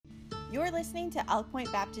You're listening to Elk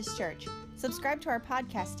Point Baptist Church. Subscribe to our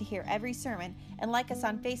podcast to hear every sermon and like us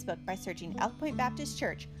on Facebook by searching Elk Point Baptist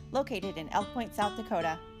Church, located in Elk Point, South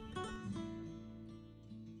Dakota.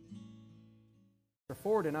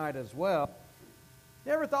 For tonight as well.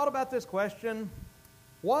 You ever thought about this question?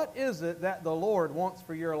 What is it that the Lord wants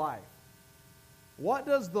for your life? What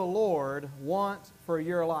does the Lord want for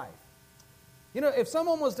your life? You know, if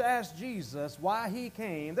someone was to ask Jesus why He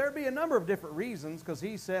came, there'd be a number of different reasons, because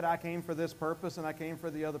He said, I came for this purpose and I came for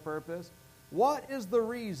the other purpose. What is the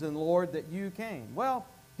reason, Lord, that you came? Well,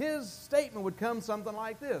 His statement would come something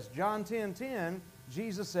like this. John 10:10,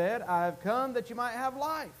 Jesus said, I've come that you might have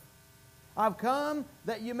life. I've come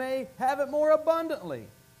that you may have it more abundantly.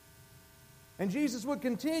 And Jesus would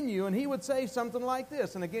continue, and He would say something like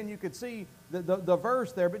this. And again, you could see the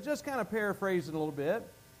verse there, but just kind of paraphrasing a little bit.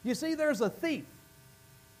 You see, there's a thief.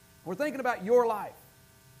 We're thinking about your life.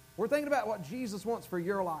 We're thinking about what Jesus wants for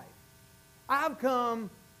your life. I've come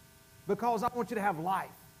because I want you to have life.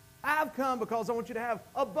 I've come because I want you to have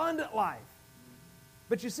abundant life.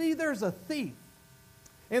 But you see, there's a thief.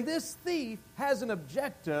 And this thief has an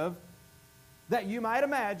objective that you might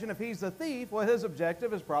imagine. If he's a thief, well, his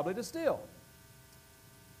objective is probably to steal.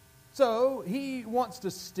 So he wants to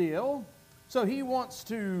steal. So he wants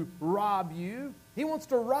to rob you. He wants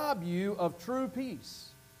to rob you of true peace.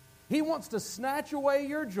 He wants to snatch away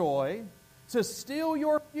your joy, to steal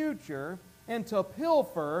your future, and to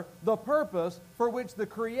pilfer the purpose for which the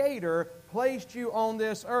Creator placed you on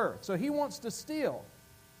this earth. So he wants to steal.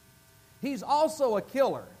 He's also a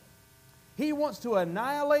killer. He wants to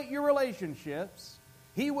annihilate your relationships.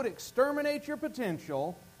 He would exterminate your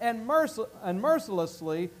potential and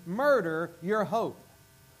mercilessly murder your hope.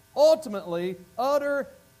 Ultimately,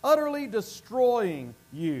 utterly destroying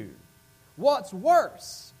you. What's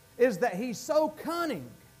worse is that he's so cunning.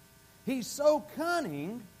 He's so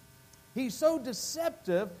cunning. He's so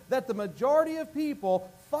deceptive that the majority of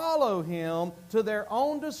people follow him to their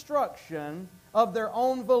own destruction of their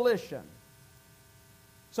own volition.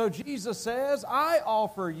 So Jesus says, I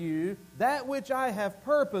offer you that which I have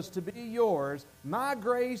purposed to be yours, my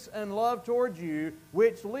grace and love towards you,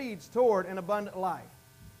 which leads toward an abundant life.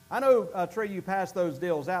 I know, Trey, you passed those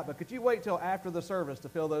deals out, but could you wait till after the service to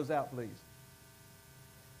fill those out, please?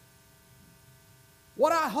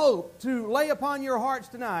 What I hope to lay upon your hearts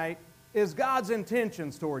tonight is God's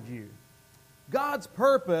intentions toward you. God's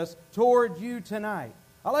purpose toward you tonight.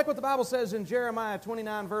 I like what the Bible says in Jeremiah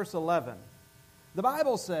 29, verse 11. The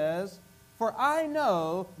Bible says, For I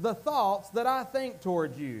know the thoughts that I think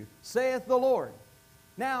toward you, saith the Lord.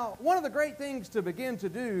 Now, one of the great things to begin to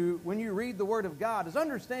do when you read the Word of God is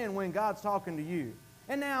understand when God's talking to you.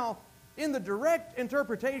 And now, in the direct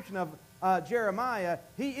interpretation of Jeremiah,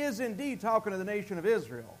 he is indeed talking to the nation of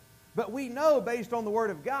Israel. But we know, based on the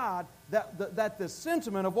Word of God, that the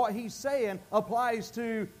sentiment of what he's saying applies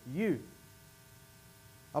to you.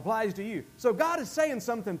 Applies to you. So God is saying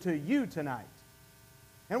something to you tonight.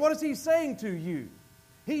 And what is He saying to you?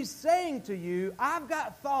 He's saying to you, I've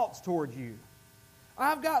got thoughts toward you.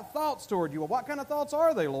 I've got thoughts toward you. Well, what kind of thoughts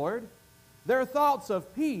are they, Lord? They're thoughts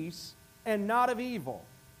of peace and not of evil,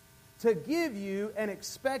 to give you an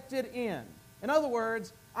expected end. In other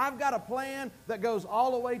words, I've got a plan that goes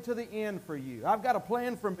all the way to the end for you. I've got a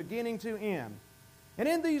plan from beginning to end. And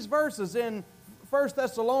in these verses in 1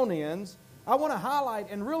 Thessalonians, I want to highlight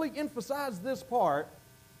and really emphasize this part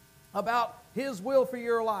about His will for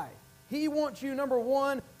your life. He wants you, number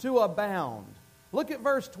one, to abound. Look at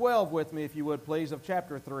verse 12 with me, if you would, please, of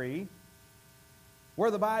chapter 3,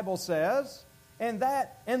 where the Bible says, And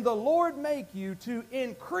the Lord make you to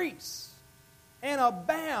increase and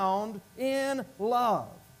abound in love.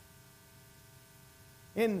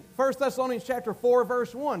 In 1 Thessalonians chapter 4,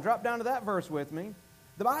 verse 1, drop down to that verse with me.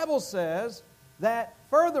 The Bible says that,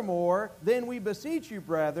 Furthermore, then we beseech you,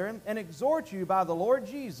 brethren, and exhort you by the Lord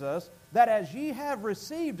Jesus, that as ye have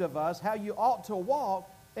received of us how you ought to walk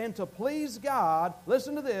and to please God,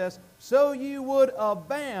 listen to this, so you would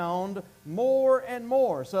abound more and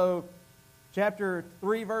more. So, chapter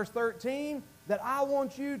 3, verse 13, that I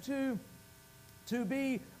want you to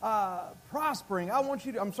be prospering.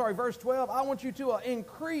 Verse 12, I want you to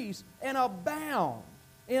increase and abound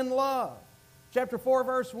in love. Chapter 4,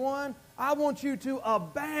 verse 1, I want you to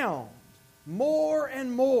abound more and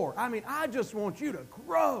more. I just want you to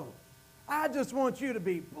grow. I just want you to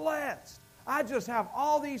be blessed. I just have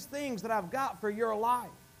all these things that I've got for your life.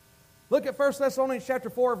 Look at 1 Thessalonians chapter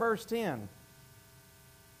 4, verse 10.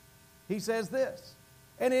 He says this,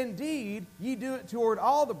 And indeed, ye do it toward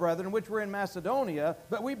all the brethren which were in Macedonia,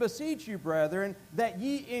 but we beseech you, brethren, that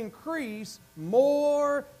ye increase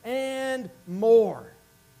more and more.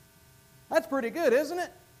 That's pretty good, isn't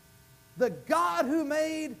it? The God who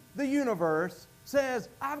made the universe says,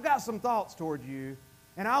 I've got some thoughts toward you,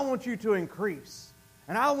 and I want you to increase,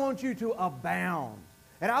 and I want you to abound,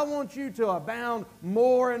 and I want you to abound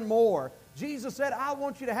more and more. Jesus said, I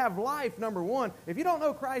want you to have life, number one. If you don't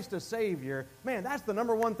know Christ as Savior, man, that's the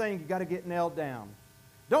number one thing you got to get nailed down.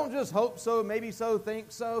 Don't just hope so, maybe so, think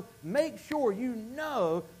so. Make sure you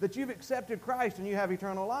know that you've accepted Christ and you have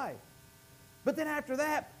eternal life. But then after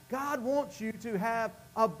that, God wants you to have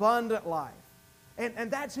abundant life.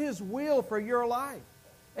 And that's His will for your life.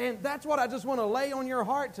 And that's what I just want to lay on your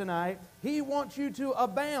heart tonight. He wants you to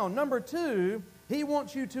abound. Number two, He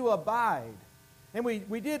wants you to abide. And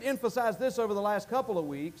we did emphasize this over the last couple of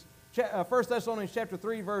weeks. 1 Thessalonians chapter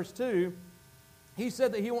 3, verse 2, he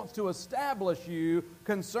said that He wants to establish you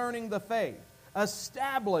concerning the faith.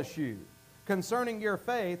 Establish you concerning your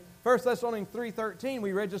faith. 1 Thessalonians 3:13,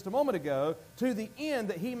 we read just a moment ago, to the end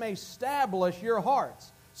that He may establish your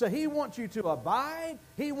hearts. So He wants you to abide.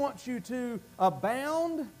 He wants you to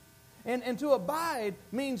abound. And to abide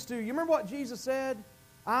means to, you remember what Jesus said?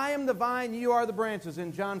 I am the vine, you are the branches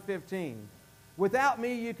in John 15. Without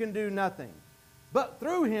me you can do nothing. But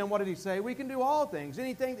through Him, what did He say? We can do all things,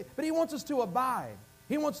 anything. But He wants us to abide.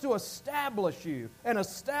 He wants to establish you and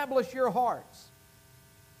establish your hearts.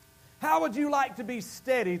 How would you like to be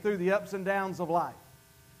steady through the ups and downs of life?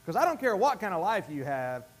 Because I don't care what kind of life you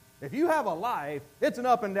have. If you have a life, it's an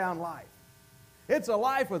up and down life. It's a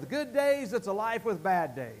life with good days. It's a life with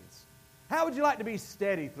bad days. How would you like to be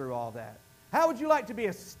steady through all that? How would you like to be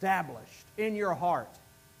established in your heart?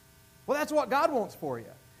 Well, that's what God wants for you.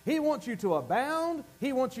 He wants you to abound.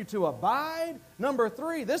 He wants you to abide. Number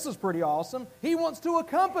three, this is pretty awesome. He wants to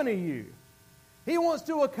accompany you. He wants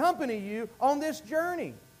to accompany you on this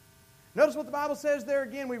journey. Notice what the Bible says there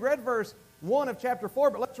again. We read verse 1 of chapter 4,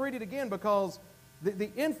 but let's read it again because the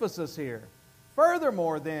emphasis here.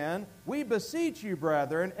 Furthermore, then, we beseech you,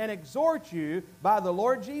 brethren, and exhort you by the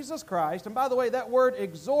Lord Jesus Christ. And by the way, that word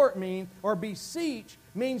exhort means, or beseech,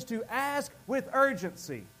 means to ask with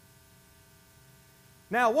urgency.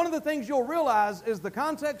 Now, one of the things you'll realize is the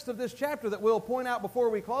context of this chapter that we'll point out before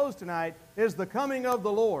we close tonight is the coming of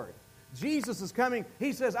the Lord. Jesus is coming.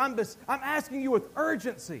 He says, I'm asking you with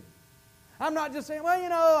urgency. I'm not just saying, well, you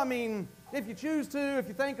know, I mean, if you choose to, if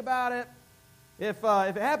you think about it, if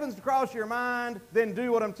it happens to cross your mind, then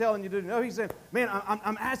do what I'm telling you to do. No, He said, man,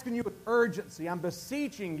 I'm asking you with urgency. I'm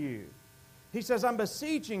beseeching you. He says, I'm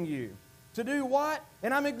beseeching you. To do what?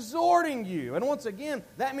 And I'm exhorting you. And once again,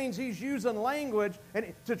 that means He's using language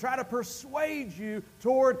and to try to persuade you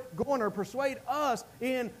toward going, or persuade us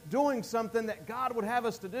in doing something that God would have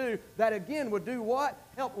us to do, that again would do what?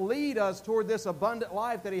 Help lead us toward this abundant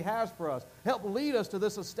life that He has for us. Help lead us to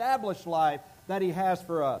this established life that He has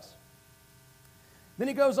for us. Then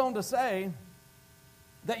He goes on to say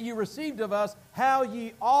that you received of us how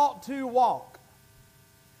ye ought to walk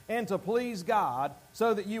and to please God,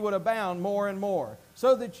 so that you would abound more and more,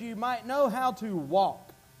 so that you might know how to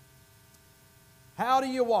walk. How do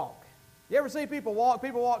you walk? You ever see people walk?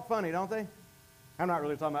 People walk funny, don't they? I'm not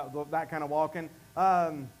really talking about that kind of walking.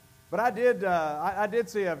 But I did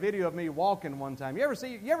see a video of me walking one time. You ever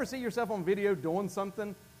see yourself on video doing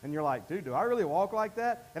something, and you're like, dude, do I really walk like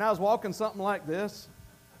that? And I was walking something like this.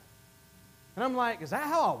 And I'm like, is that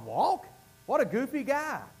how I walk? What a goofy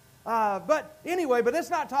guy. But anyway, but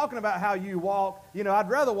it's not talking about how you walk. You know, I'd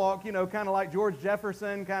rather walk, you know, kind of like George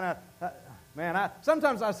Jefferson, kind of,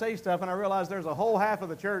 sometimes I say stuff and I realize there's a whole half of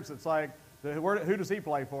the church that's like, who does he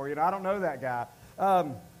play for? You know, I don't know that guy.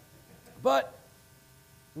 But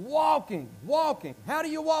walking, how do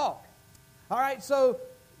you walk? All right, so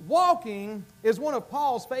walking is one of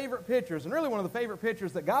Paul's favorite pictures, and really one of the favorite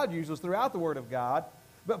pictures that God uses throughout the Word of God.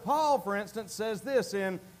 But Paul, for instance, says this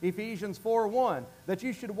in Ephesians 4:1, that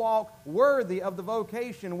you should walk worthy of the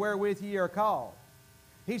vocation wherewith ye are called.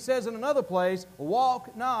 He says in another place,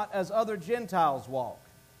 walk not as other Gentiles walk.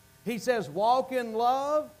 He says, walk in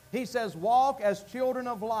love. He says, walk as children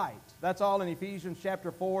of light. That's all in Ephesians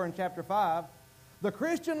chapter 4 and chapter 5. The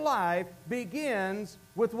Christian life begins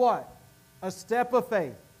with what? A step of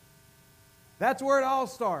faith. That's where it all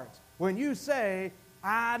starts. When you say,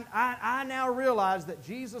 I now realize that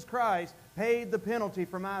Jesus Christ paid the penalty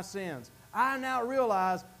for my sins. I now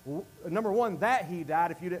realize, number one, that He died,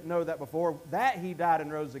 if you didn't know that before, that He died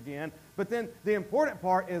and rose again. But then the important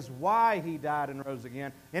part is why He died and rose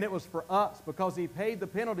again. And it was for us, because He paid the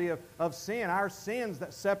penalty of sin, our sins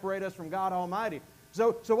that separate us from God Almighty.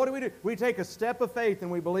 So what do? We take a step of faith and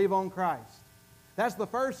we believe on Christ. That's the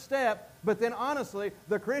first step. But then honestly,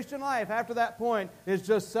 the Christian life after that point is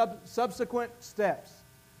just subsequent steps,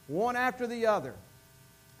 one after the other.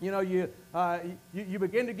 You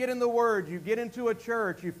begin to get in the Word, you get into a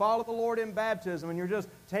church, you follow the Lord in baptism, and you're just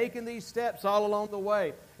taking these steps all along the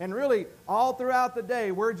way. And really, all throughout the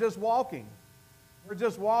day, we're just walking. We're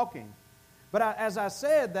just walking. But as I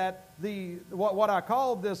said, that what I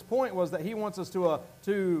called this point was that He wants us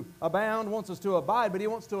to abound, wants us to abide, but He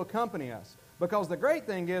wants to accompany us. Because the great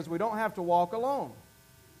thing is we don't have to walk alone.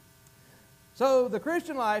 So the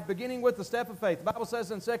Christian life, beginning with the step of faith. The Bible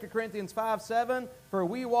says in 2 Corinthians 5:7, "For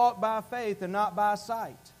we walk by faith and not by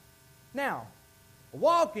sight." Now,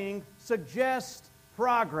 walking suggests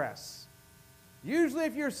progress. Usually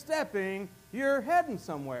if you're stepping, you're heading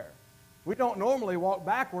somewhere. We don't normally walk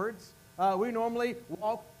backwards. We normally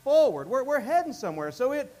walk forward. We're heading somewhere.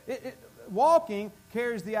 So walking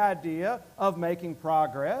carries the idea of making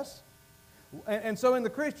progress. And so in the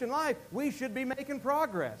Christian life, we should be making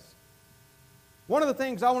progress. One of the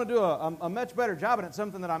things I want to do a much better job, and it's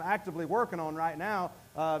something that I'm actively working on right now.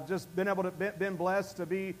 Just been blessed to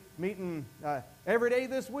be meeting every day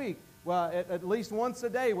this week. Well, at least once a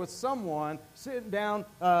day with someone, sitting down,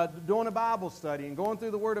 doing a Bible study and going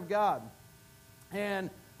through the Word of God. And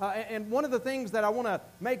one of the things that I want to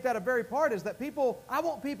make that a very part is that I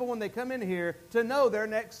want people when they come in here to know their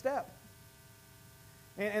next step.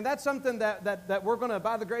 And that's something that we're going to,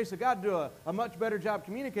 by the grace of God, do a much better job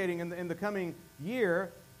communicating in the coming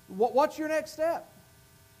year. What's your next step?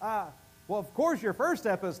 Well, of course, your first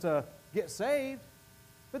step is to get saved.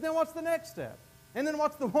 But then what's the next step? And then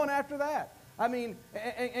what's the one after that? I mean,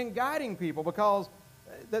 and guiding people, because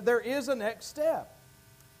there is a next step.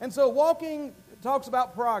 And so walking talks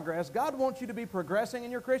about progress. God wants you to be progressing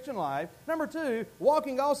in your Christian life. Number two,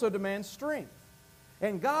 walking also demands strength.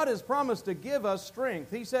 And God has promised to give us strength.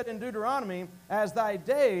 He said in Deuteronomy, "As thy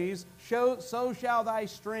days, so shall thy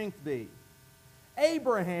strength be."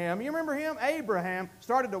 Abraham, you remember him? Abraham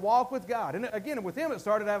started to walk with God. And again, with him it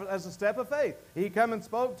started as a step of faith. He come and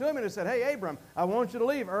spoke to him and he said, "Hey, Abram, I want you to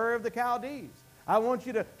leave Ur of the Chaldees. I want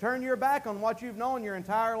you to turn your back on what you've known your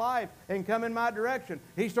entire life and come in my direction."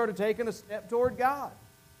 He started taking a step toward God.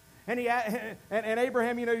 And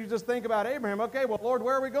Abraham, you just think about Abraham. Okay, well, Lord,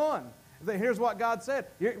 where are we going? Here's what God said.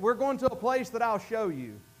 We're going to a place that I'll show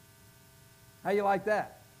you. How you like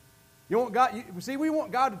that? You want God? We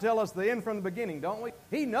want God to tell us the end from the beginning, don't we?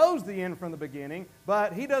 He knows the end from the beginning,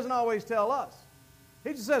 but He doesn't always tell us.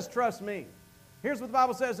 He just says, "Trust me." Here's what the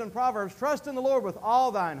Bible says in Proverbs: "Trust in the Lord with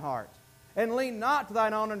all thine heart, and lean not to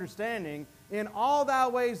thine own understanding. In all thy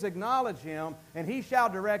ways acknowledge Him, and He shall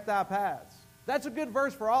direct thy paths." That's a good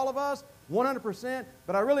verse for all of us, 100%,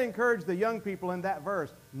 but I really encourage the young people in that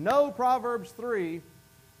verse. Know Proverbs 3,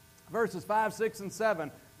 verses 5, 6, and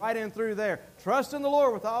 7, right in through there. "Trust in the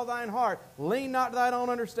Lord with all thine heart. Lean not to thine own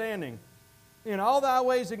understanding. In all thy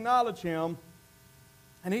ways acknowledge Him,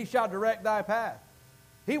 and He shall direct thy path."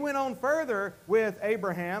 He went on further with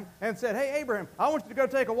Abraham and said, "Hey, Abraham, I want you to go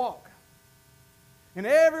take a walk. And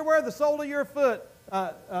everywhere the sole of your foot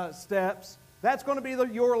steps, that's going to be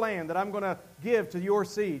your land that I'm going to give to your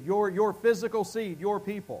seed, your physical seed, your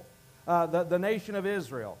people, the nation of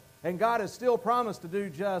Israel." And God has still promised to do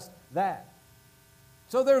just that.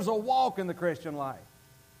 So there's a walk in the Christian life.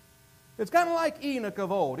 It's kind of like Enoch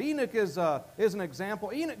of old. Enoch is an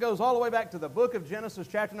example. Enoch goes all the way back to the book of Genesis,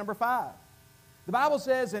 chapter number 5. The Bible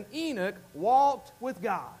says, "And Enoch walked with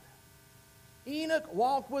God." Enoch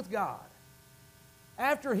walked with God.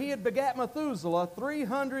 After he had begat Methuselah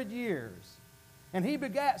 300 years. And he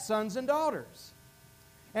begat sons and daughters.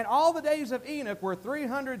 And all the days of Enoch were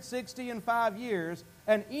 365 years.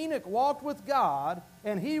 And Enoch walked with God,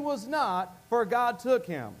 and he was not, for God took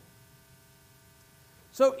him.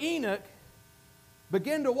 So Enoch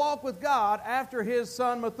began to walk with God after his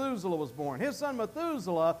son Methuselah was born. His son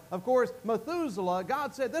Methuselah, of course,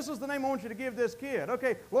 God said, "This is the name I want you to give this kid."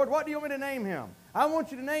 Okay, Lord, what do you want me to name him? I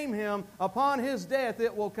want you to name him, "Upon his death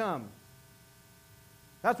it will come."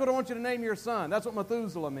 That's what I want you to name your son. That's what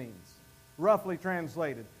Methuselah means, roughly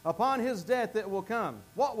translated. Upon his death it will come.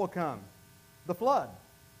 What will come? The flood.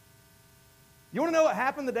 You want to know what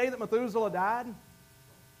happened the day that Methuselah died? It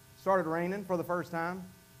started raining for the first time.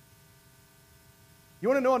 You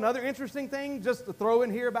want to know another interesting thing, just to throw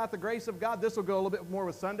in here about the grace of God? This will go a little bit more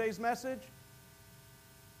with Sunday's message.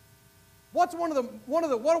 What's one of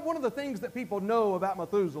the things that people know about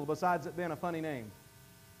Methuselah besides it being a funny name?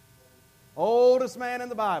 Oldest man in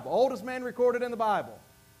the Bible. Oldest man recorded in the Bible.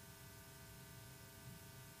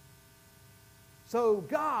 So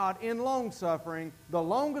God, in long-suffering, the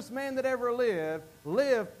longest man that ever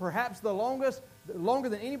lived perhaps longer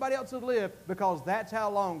than anybody else had lived, because that's how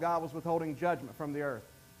long God was withholding judgment from the earth.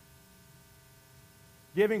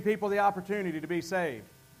 Giving people the opportunity to be saved.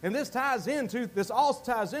 And this all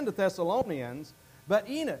ties into Thessalonians. But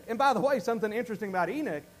Enoch, and by the way, something interesting about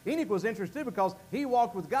Enoch was interested because he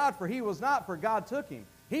walked with God, for he was not, for God took him.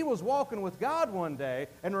 He was walking with God one day,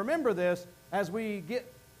 and remember this as we get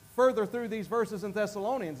further through these verses in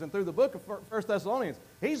Thessalonians and through the book of 1 Thessalonians.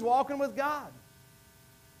 He's walking with God.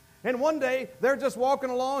 And one day, they're just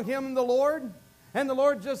walking along, him and the Lord, and the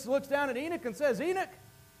Lord just looks down at Enoch and says, Enoch,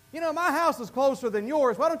 you know, my house is closer than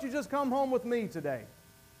yours. Why don't you just come home with me today?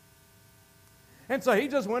 And so he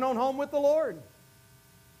just went on home with the Lord.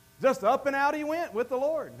 Just up and out he went with the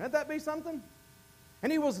Lord. Wouldn't that be something?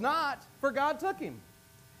 And he was not, for God took him.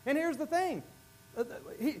 And here's the thing.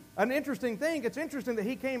 An interesting thing, it's interesting that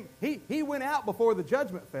he went out before the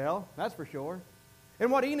judgment fell, that's for sure.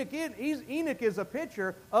 And what Enoch is a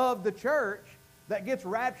picture of the church that gets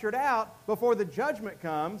raptured out before the judgment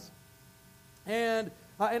comes. And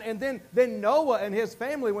then Noah and his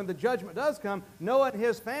family, when the judgment does come, Noah and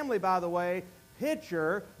his family, by the way,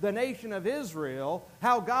 picture the nation of Israel,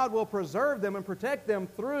 how God will preserve them and protect them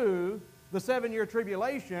through the 7-year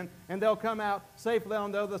tribulation, and they'll come out safely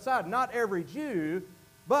on the other side. Not every Jew,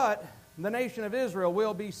 but the nation of Israel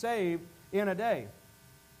will be saved in a day.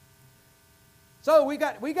 So we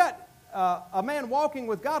got a man walking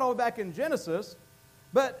with God all back in Genesis,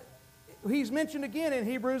 but he's mentioned again in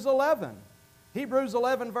Hebrews 11. Hebrews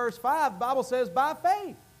 11 verse 5, the Bible says, by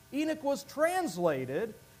faith Enoch was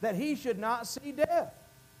translated that he should not see death,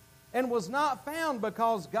 and was not found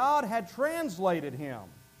because God had translated him.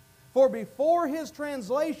 For before his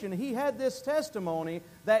translation he had this testimony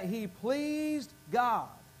that he pleased God.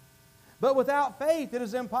 But without faith it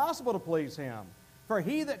is impossible to please him. For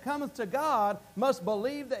he that cometh to God must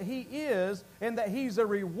believe that he is, and that he's a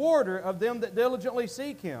rewarder of them that diligently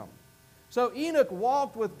seek him. So Enoch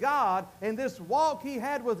walked with God, and this walk he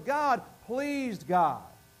had with God pleased God,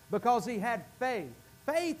 because he had faith.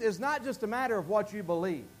 Faith is not just a matter of what you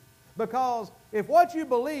believe. Because if what you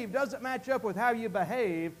believe doesn't match up with how you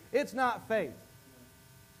behave, it's not faith.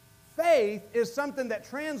 Faith is something that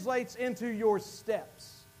translates into your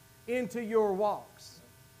steps, into your walks.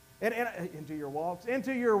 Into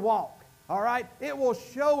your walk. All right? It will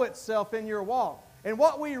show itself in your walk. And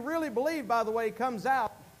what we really believe, by the way, comes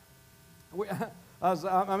out.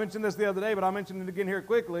 I mentioned this the other day, but I'll mention it again here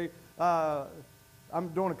quickly. I'm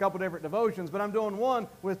doing a couple different devotions, but I'm doing one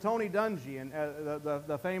with Tony Dungy, and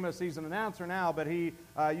the famous, he's an announcer now, but he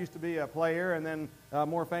used to be a player, and then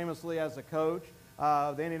more famously as a coach,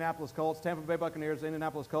 the Indianapolis Colts, Tampa Bay Buccaneers, the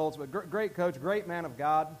Indianapolis Colts, but great coach, great man of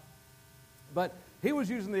God. But he was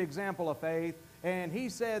using the example of faith, and he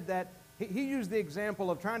said that he used the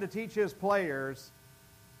example of trying to teach his players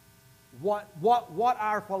what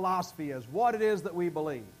our philosophy is, what it is that we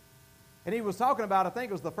believe. And he was talking about, I think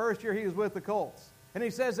it was the first year he was with the Colts. And he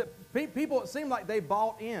says that people, it seemed like they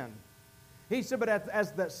bought in. He said, but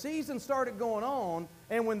as the season started going on,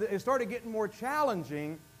 and when it started getting more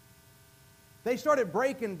challenging, they started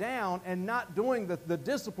breaking down and not doing the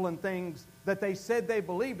discipline things that they said they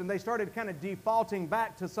believed, and they started kind of defaulting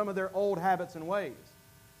back to some of their old habits and ways.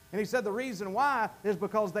 And he said the reason why is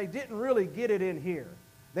because they didn't really get it in here.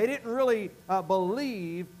 They didn't really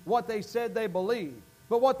believe what they said they believed.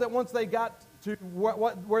 But once they got to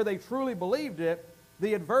where they truly believed it,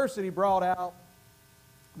 the adversity brought out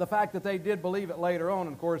the fact that they did believe it later on.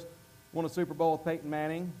 And of course, won a Super Bowl with Peyton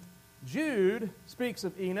Manning. Jude speaks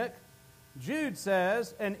of Enoch. Jude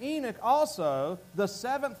says, and Enoch also, the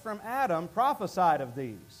seventh from Adam, prophesied of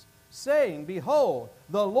these, saying, behold,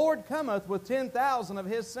 the Lord cometh with 10,000 of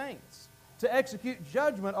his saints, to execute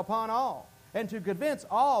judgment upon all, and to convince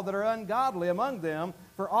all that are ungodly among them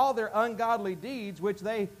for all their ungodly deeds which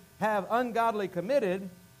they have ungodly committed,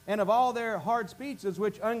 and of all their hard speeches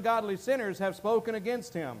which ungodly sinners have spoken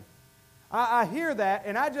against him. I hear that,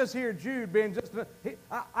 and I just hear Jude being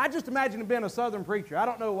I just imagine him being a Southern preacher. I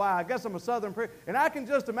don't know why. I guess I'm a Southern preacher. And I can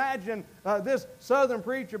just imagine this Southern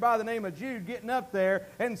preacher by the name of Jude getting up there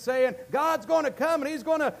and saying, God's going to come and he's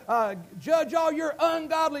going to judge all your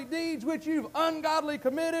ungodly deeds which you've ungodly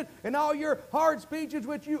committed, and all your hard speeches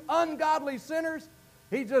which you ungodly sinners.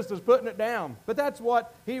 He just is putting it down. But that's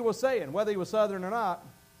what he was saying, whether he was Southern or not.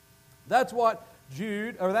 That's what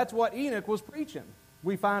that's what Enoch was preaching.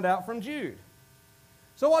 We find out from Jude.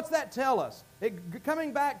 So what's that tell us?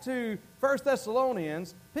 Coming back to 1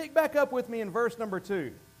 Thessalonians, pick back up with me in verse number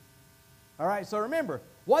 2. All right, so remember,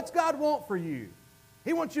 what's God want for you?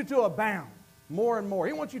 He wants you to abound more and more.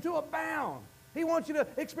 He wants you to abound. He wants you to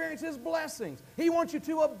experience His blessings. He wants you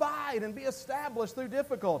to abide and be established through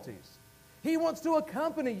difficulties. He wants to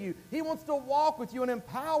accompany you. He wants to walk with you and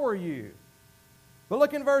empower you. But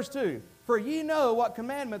look in verse 2. For ye know what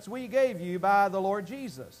commandments we gave you by the Lord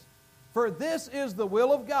Jesus. For this is the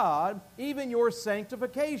will of God, even your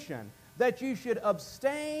sanctification, that you should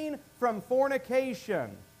abstain from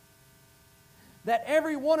fornication, that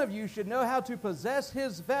every one of you should know how to possess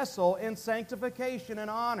his vessel in sanctification and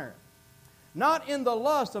honor, not in the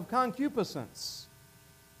lust of concupiscence,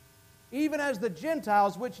 even as the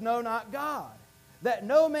Gentiles which know not God, that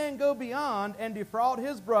no man go beyond and defraud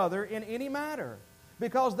his brother in any matter,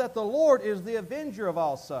 because that the Lord is the avenger of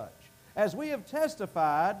all such, as we have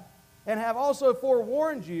testified, and have also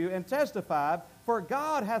forewarned you and testified, for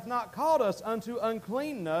God hath not called us unto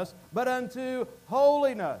uncleanness, but unto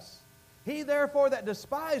holiness. He therefore that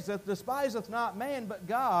despiseth not man, but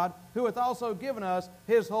God, who hath also given us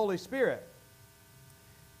his Holy Spirit.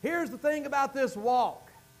 Here's the thing about this walk.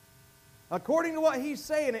 According to what he's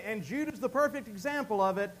saying, and Judah's the perfect example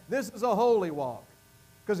of it, this is a holy walk.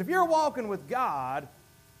 Because if you're walking with God,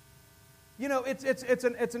 you know, it's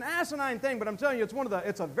an asinine thing, but I'm telling you,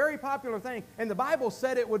 it's a very popular thing, and the Bible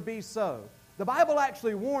said it would be so. The Bible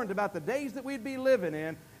actually warned about the days that we'd be living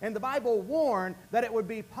in, and the Bible warned that it would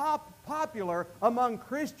be popular among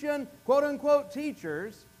Christian, quote-unquote,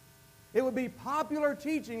 teachers. It would be popular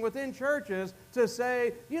teaching within churches to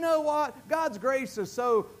say, you know what, God's grace is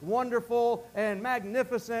so wonderful and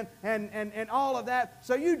magnificent and all of that,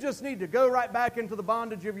 so you just need to go right back into the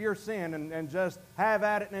bondage of your sin and just have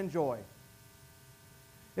at it and enjoy.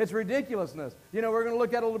 It's ridiculousness. You know, we're going to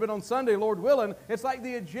look at it a little bit on Sunday, Lord willing. It's like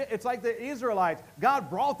the Israelites. God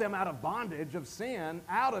brought them out of bondage of sin,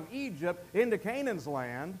 out of Egypt, into Canaan's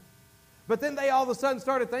land. But then they all of a sudden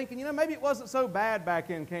started thinking, you know, maybe it wasn't so bad back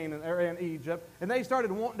in Canaan or in Egypt, and they started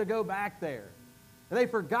wanting to go back there. And they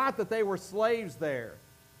forgot that they were slaves there.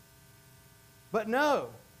 But no,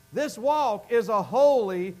 this walk is a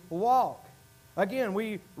holy walk. Again,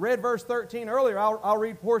 we read verse 13 earlier. I'll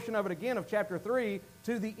read a portion of it again of chapter 3.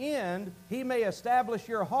 To the end he may establish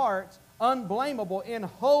your hearts unblameable in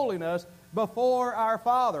holiness before our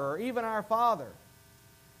Father, or even our Father.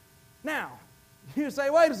 Now, you say,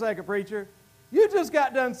 wait a second, preacher. You just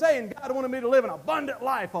got done saying God wanted me to live an abundant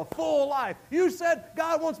life, a full life. You said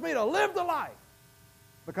God wants me to live the life.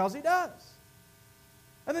 Because he does.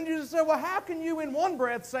 And then you just say, well, how can you in one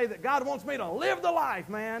breath say that God wants me to live the life,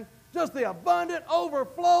 man? Just the abundant,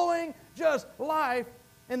 overflowing, just life.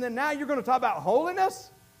 And then now you're going to talk about holiness?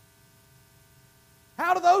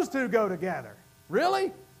 How do those two go together?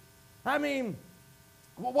 Really? I mean,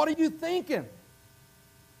 what are you thinking?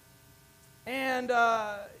 And,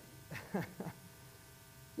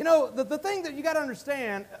 you know, the thing that you got to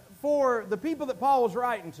understand for the people that Paul was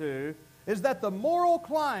writing to is that the moral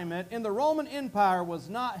climate in the Roman Empire was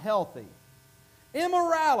not healthy.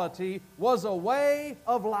 Immorality was a way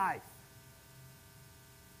of life.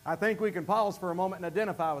 I think we can pause for a moment and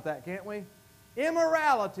identify with that, can't we?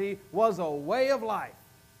 Immorality was a way of life.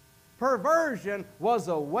 Perversion was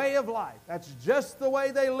a way of life. That's just the way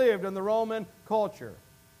they lived in the Roman culture.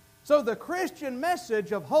 So the Christian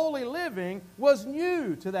message of holy living was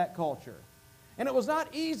new to that culture. And it was not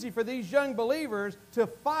easy for these young believers to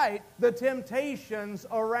fight the temptations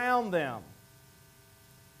around them.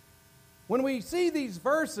 When we see these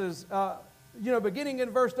verses, beginning in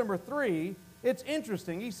verse number 3, it's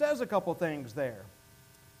interesting. He says a couple things there.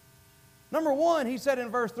 Number 1, he said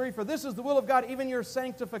in verse 3, for this is the will of God, even your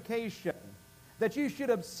sanctification, that you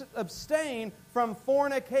should abstain from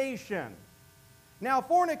fornication. Now,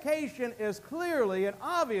 fornication is clearly and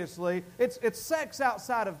obviously, it's sex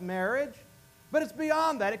outside of marriage, but it's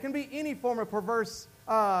beyond that. It can be any form of perverse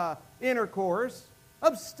intercourse.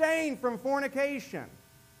 Abstain from fornication.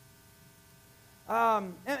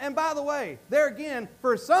 And by the way, there again,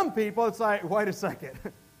 for some people, it's like, wait a second.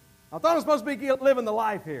 I thought I was supposed to be living the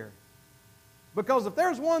life here. Because if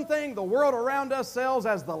there's one thing the world around us sells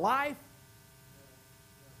as the life,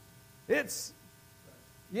 it's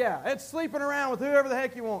sleeping around with whoever the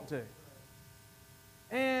heck you want to.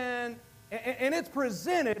 And it's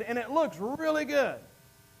presented and it looks really good.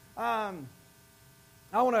 I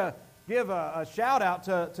want to give a shout out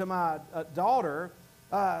to my daughter.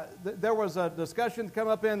 There was a discussion come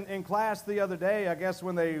up in class the other day, I guess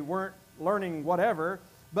when they weren't learning whatever.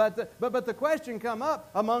 But the question come up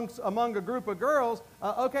among a group of girls,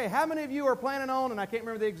 okay, how many of you are planning on, and I can't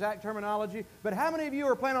remember the exact terminology, but how many of you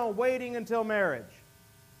are planning on waiting until marriage?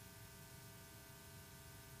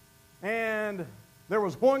 And there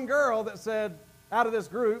was one girl that said, out of this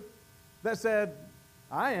group, that said,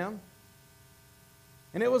 I am.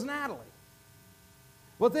 And it was Natalie.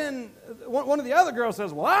 Well, then one of the other girls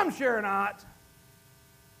says, well, I'm sure not.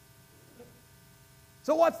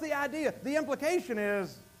 So what's the idea? The implication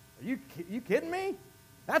is, are you kidding me?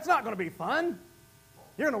 That's not going to be fun.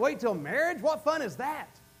 You're going to wait till marriage? What fun is that?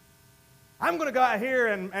 I'm going to go out here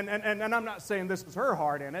and I'm not saying this is her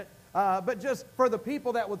heart in it, but just for the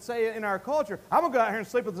people that would say it in our culture, I'm going to go out here and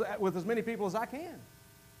sleep with as many people as I can.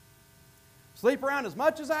 Sleep around as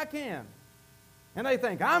much as I can. And they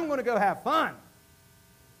think, I'm going to go have fun.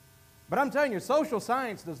 But I'm telling you, social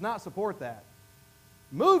science does not support that.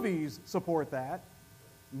 Movies support that.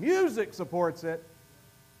 Music supports it.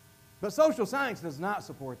 But social science does not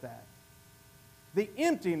support that. The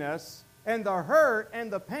emptiness and the hurt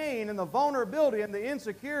and the pain and the vulnerability and the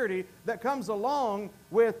insecurity that comes along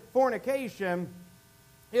with fornication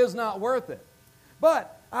is not worth it.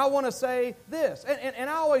 But I want to say this, and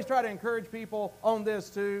I always try to encourage people on this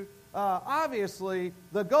too. Obviously,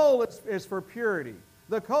 the goal is for purity.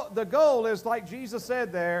 The goal is, like Jesus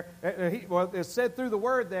said there, it's said through the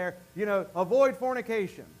word there, avoid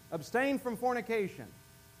fornication, abstain from fornication.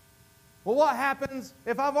 Well, what happens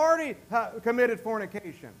if I've already committed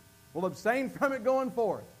fornication? Well, abstain from it going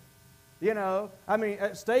forth.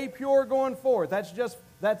 Stay pure going forth.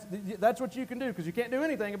 That's what you can do, because you can't do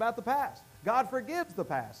anything about the past. God forgives the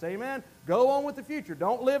past. Amen? Go on with the future.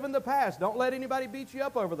 Don't live in the past. Don't let anybody beat you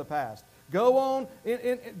up over the past. Go on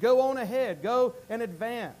ahead. Go and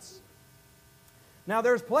advance. Now,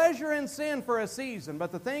 there's pleasure in sin for a season,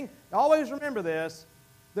 but the thing, always remember this,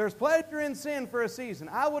 there's pleasure in sin for a season.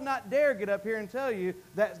 I would not dare get up here and tell you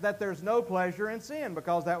that there's no pleasure in sin,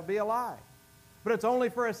 because that would be a lie. But it's only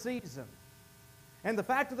for a season. And the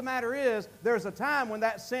fact of the matter is, there's a time when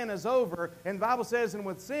that sin is over, and the Bible says, and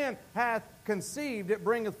with sin hath conceived, it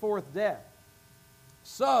bringeth forth death.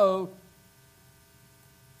 So,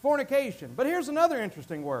 fornication. But here's another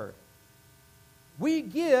interesting word. We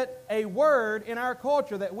get a word in our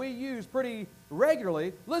culture that we use pretty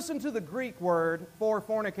regularly. Listen to the Greek word for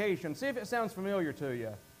fornication. See if it sounds familiar to you.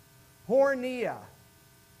 Porneia.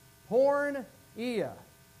 Porneia.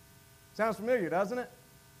 Sounds familiar, doesn't it?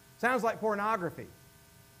 Sounds like pornography.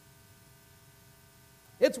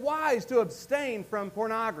 It's wise to abstain from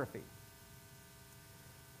pornography.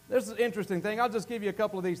 This is an interesting thing. I'll just give you a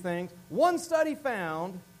couple of these things. One study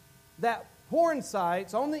found that porn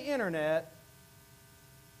sites on the internet.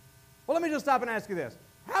 Well, let me just stop and ask you this.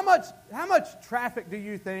 How much traffic do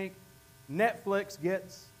you think Netflix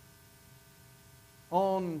gets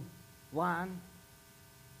online?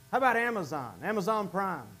 How about Amazon? Amazon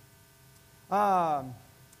Prime? How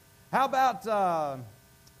about,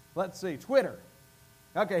 Twitter?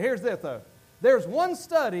 Okay, here's this, though. There's one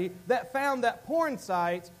study that found that porn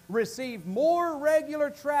sites receive more regular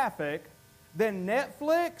traffic than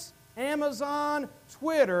Netflix, Amazon,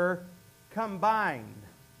 Twitter combined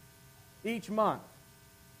each month.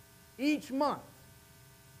 Each month.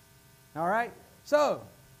 All right? So,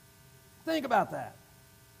 think about that.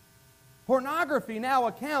 Pornography now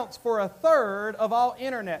accounts for 1/3 of all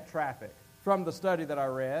internet traffic from the study that I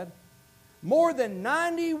read. More than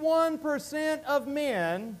 91% of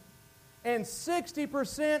men and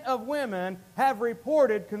 60% of women have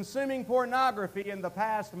reported consuming pornography in the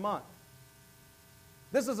past month.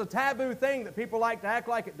 This is a taboo thing that people like to act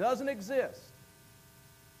like it doesn't exist.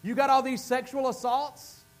 You got all these sexual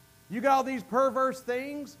assaults, you got all these perverse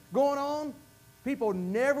things going on. People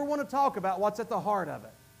never want to talk about what's at the heart of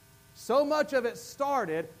it. So much of it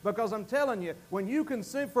started because I'm telling you, when you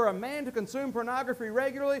consume, for a man to consume pornography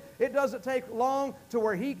regularly, it doesn't take long to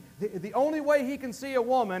where the only way he can see a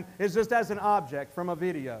woman is just as an object from a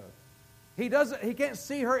video. He can't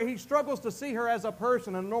see her, he struggles to see her as a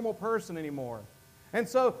person, a normal person anymore. And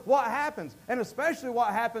so what happens, and especially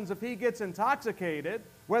what happens if he gets intoxicated,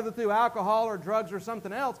 whether through alcohol or drugs or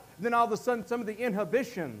something else, then all of a sudden some of the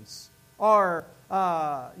inhibitions are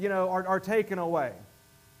taken away.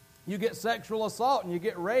 You get sexual assault and you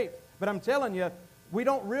get raped. But I'm telling you, we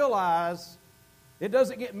don't realize, it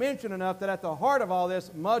doesn't get mentioned enough that at the heart of all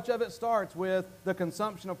this, much of it starts with the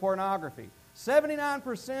consumption of pornography.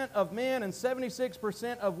 79% of men and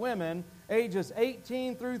 76% of women ages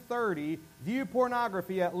 18 through 30 view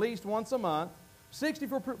pornography at least once a month.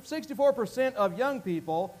 64% of young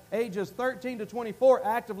people ages 13 to 24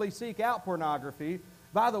 actively seek out pornography.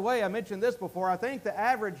 By the way, I mentioned this before. I think the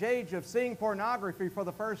average age of seeing pornography for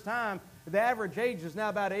the first time, the average age is now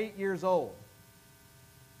about 8 years old.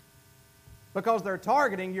 Because they're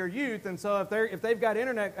targeting your youth, and so if they've got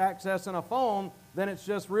internet access and a phone, then it's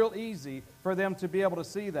just real easy for them to be able to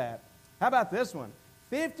see that. How about this one?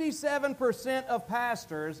 57% of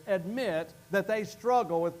pastors admit that they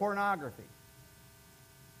struggle with pornography.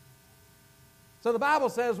 So the Bible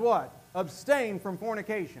says what? Abstain from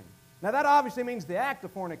fornication. Now that obviously means the act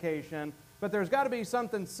of fornication, but there's got to be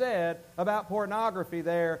something said about pornography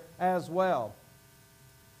there as well.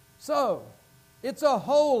 So, it's a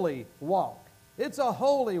holy walk. It's a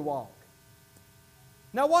holy walk.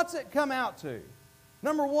 Now, what's it come out to?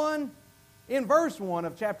 Number one, in verse 1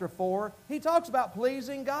 of chapter 4, he talks about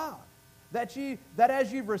pleasing God. That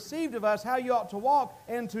as you've received of us, how you ought to walk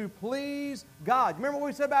and to please God. Remember what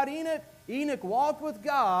we said about Enoch? Enoch walked with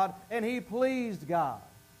God and he pleased God.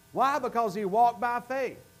 Why? Because he walked by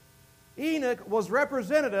faith. Enoch was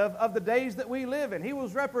representative of the days that we live in. He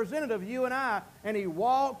was representative of you and I, and he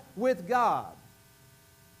walked with God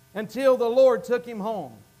until the Lord took him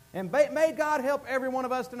home. And may God help every one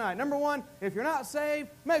of us tonight. Number one, if you're not saved,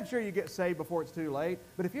 make sure you get saved before it's too late.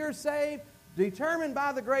 But if you're saved, determined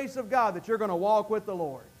by the grace of God that you're going to walk with the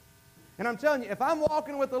Lord. And I'm telling you, if I'm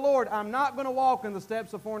walking with the Lord, I'm not going to walk in the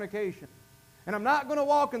steps of fornication. And I'm not going to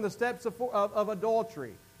walk in the steps of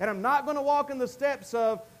adultery. And I'm not going to walk in the steps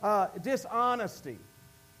of dishonesty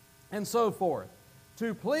and so forth.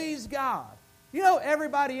 To please God. You know,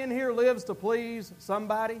 everybody in here lives to please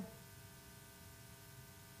somebody.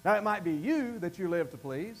 Now, it might be you that you live to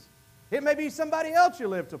please. It may be somebody else you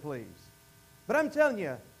live to please. But I'm telling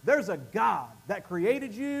you, there's a God that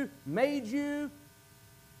created you, made you,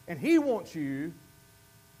 and He wants you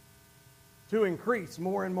to increase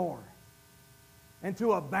more and more, and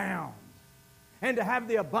to abound, and to have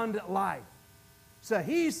the abundant life. So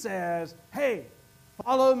He says, hey,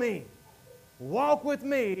 follow me. Walk with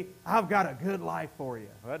me. I've got a good life for you.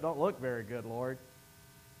 Well, that don't look very good, Lord.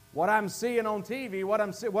 What I'm seeing on TV,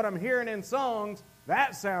 what I'm hearing in songs,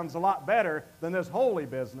 that sounds a lot better than this holy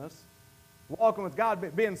business. Walking with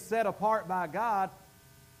God, being set apart by God.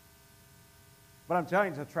 But I'm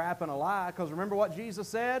telling you, it's a trap and a lie, because remember what Jesus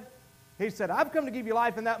said? He said, I've come to give you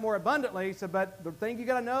life and that more abundantly. He said, but the thing you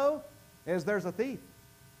got to know is there's a thief.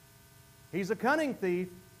 He's a cunning thief,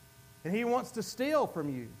 and he wants to steal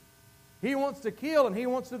from you. He wants to kill, and he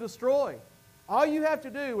wants to destroy. All you have to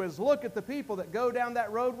do is look at the people that go down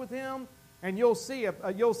that road with him, and you'll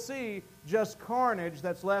see just carnage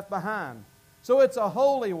that's left behind. So it's a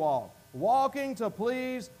holy walk. Walking to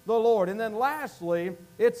please the Lord. And then lastly,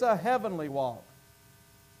 it's a heavenly walk.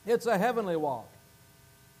 It's a heavenly walk.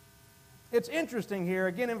 It's interesting here,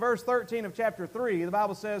 again in verse 13 of chapter 3, the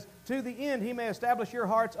Bible says, to the end He may establish your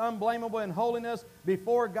hearts unblameable in holiness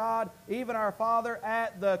before God, even our Father,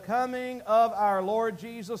 at the coming of our Lord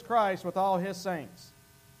Jesus Christ with all His saints.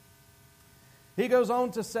 He goes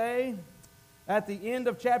on to say, at the end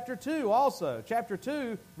of chapter 2 also, chapter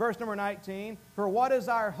 2, verse number 19, for what is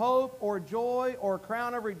our hope or joy or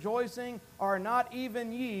crown of rejoicing, are not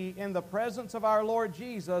even ye in the presence of our Lord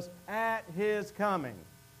Jesus at His coming.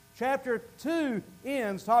 Chapter 2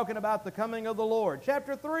 ends talking about the coming of the Lord.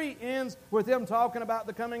 Chapter 3 ends with Him talking about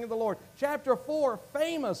the coming of the Lord. Chapter 4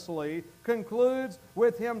 famously concludes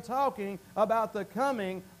with Him talking about the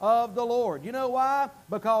coming of the Lord. You know why?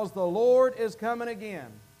 Because the Lord is coming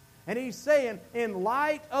again. And He's saying, in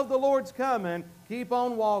light of the Lord's coming, keep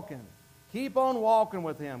on walking. Keep on walking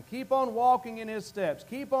with Him. Keep on walking in His steps.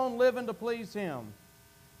 Keep on living to please Him.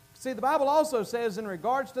 See, the Bible also says in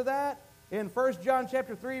regards to that, in 1 John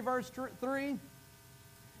chapter 3, verse 3,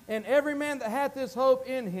 and every man that hath this hope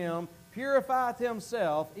in Him purifieth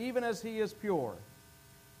himself, even as he is pure.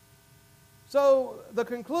 So, the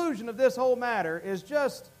conclusion of this whole matter is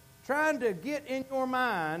just trying to get in your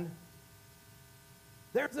mind,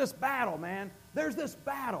 there's this battle, man. There's this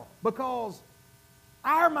battle, because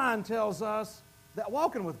our mind tells us that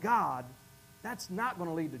walking with God, that's not going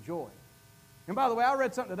to lead to joy. And by the way, I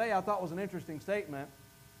read something today I thought was an interesting statement,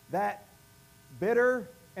 that bitter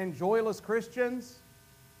and joyless Christians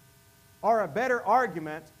are a better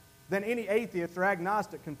argument than any atheist or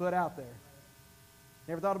agnostic can put out there.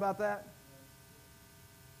 You ever thought about that?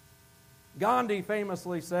 Gandhi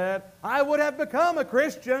famously said, I would have become a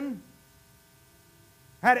Christian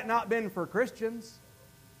had it not been for Christians.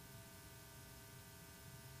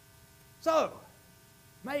 So,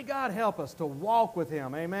 may God help us to walk with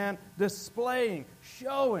Him, amen? Displaying,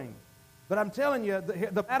 showing. But I'm telling you,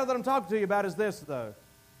 the matter that I'm talking to you about is this, though.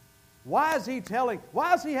 Why is He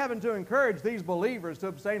having to encourage these believers to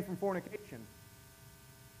abstain from fornication?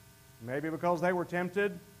 Maybe because they were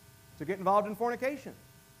tempted to get involved in fornication.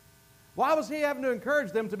 Why was He having to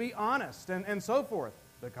encourage them to be honest and so forth?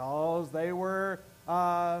 Because they were,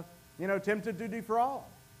 tempted to defraud.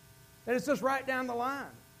 And it's just right down the line.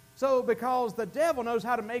 So, because the devil knows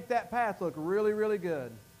how to make that path look really, really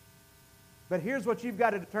good. But here's what you've got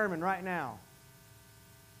to determine right now.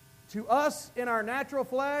 To us, in our natural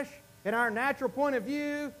flesh, in our natural point of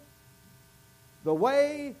view, the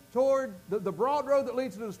way toward the broad road that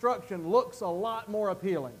leads to destruction looks a lot more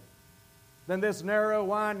appealing than this narrow,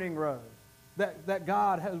 winding road that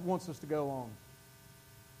God wants us to go on.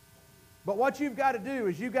 But what you've got to do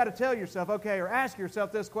is you've got to tell yourself, okay, or ask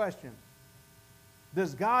yourself this question.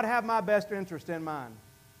 Does God have my best interest in mind?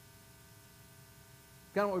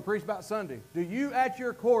 Kind of what we preached about Sunday. Do you at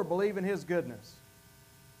your core believe in His goodness?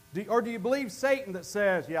 Or do you believe Satan that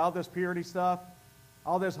says, yeah, all this purity stuff,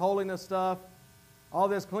 all this holiness stuff, all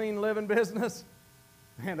this clean living business,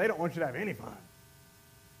 man, they don't want you to have any fun.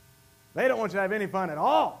 They don't want you to have any fun at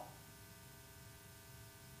all.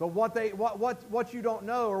 But what you don't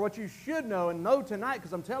know, or what you should know and know tonight,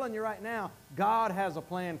 because I'm telling you right now, God has a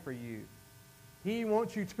plan for you. He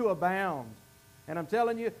wants you to abound. And I'm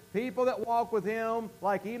telling you, people that walk with Him,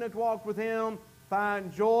 like Enoch walked with Him,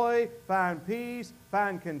 find joy, find peace,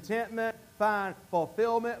 find contentment, find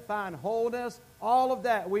fulfillment, find wholeness. All of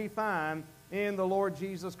that we find in the Lord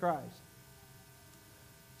Jesus Christ.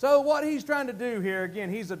 So what He's trying to do here, again,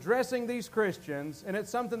 He's addressing these Christians, and it's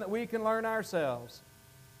something that we can learn ourselves.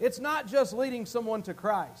 It's not just leading someone to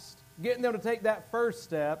Christ, getting them to take that first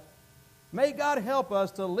step. May God help us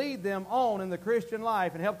to lead them on in the Christian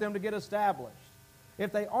life and help them to get established.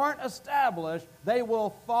 If they aren't established, they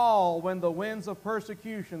will fall when the winds of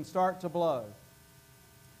persecution start to blow.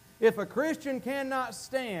 If a Christian cannot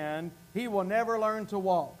stand, he will never learn to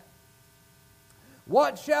walk.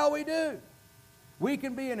 What shall we do? We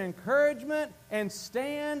can be an encouragement and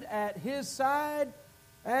stand at his side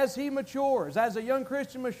as he matures, as a young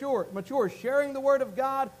Christian matures, sharing the Word of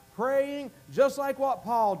God, praying, just like what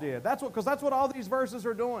Paul did. Because that's what all these verses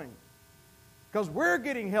are doing. Because we're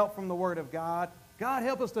getting help from the Word of God. God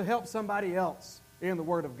help us to help somebody else in the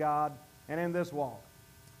Word of God and in this walk.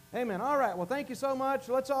 Amen. All right. Well, thank you so much.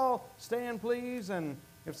 Let's all stand, please. And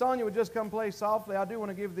if Sonia would just come play softly, I do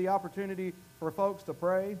want to give the opportunity for folks to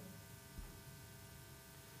pray.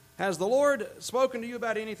 Has the Lord spoken to you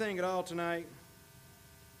about anything at all tonight?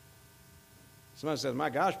 Somebody says, my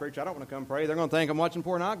gosh, preacher, I don't want to come pray. They're going to think I'm watching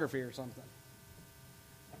pornography or something.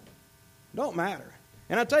 Don't matter.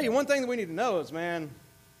 And I tell you, one thing that we need to know is, man,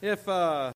 if